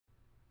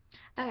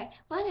Okay,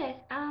 well anyways,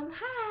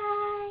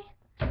 hi!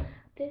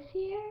 This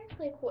year,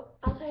 like, what,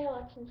 I'll tell you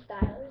what's in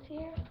style this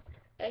year.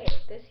 Okay,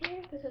 this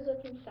year, this is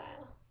what's in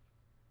style.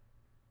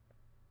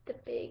 The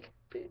big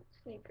boot,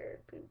 sneaker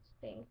boots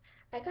thing.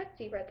 I got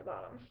zebra at the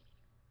bottom.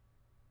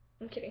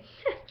 I'm kidding.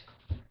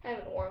 I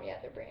haven't worn them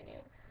yet, they're brand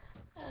new.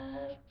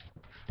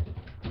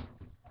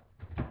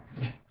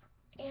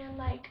 And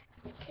like,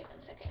 okay, 1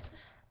 second.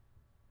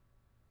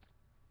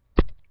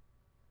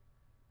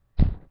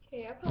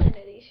 Okay, I probably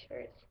know these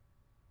shirts.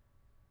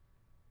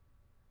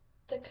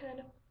 The kind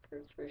of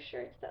frou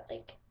shirts that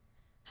like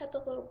had the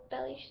little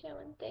belly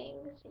showing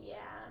things.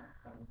 Yeah,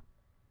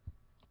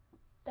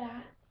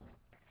 that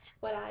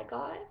what I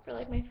got for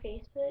like my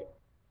Facebook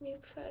new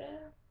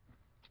photo.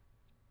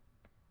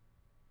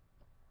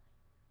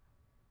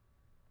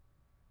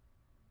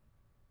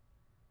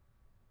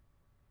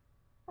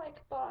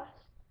 Like boss.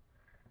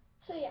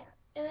 So yeah,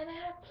 and then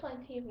I have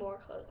plenty of more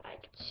clothes I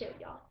could show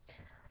y'all.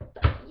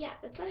 But yeah,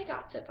 that's what I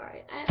got so far.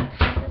 I have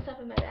tons of stuff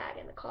in my bag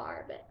in the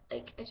car, but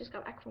like I just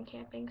got back from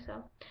camping,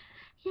 so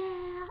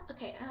yeah.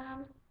 Okay, yeah.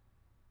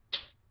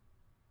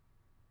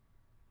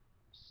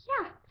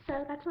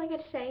 So that's all I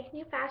got to say.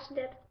 New fashion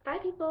tips. Bye,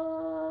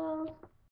 people.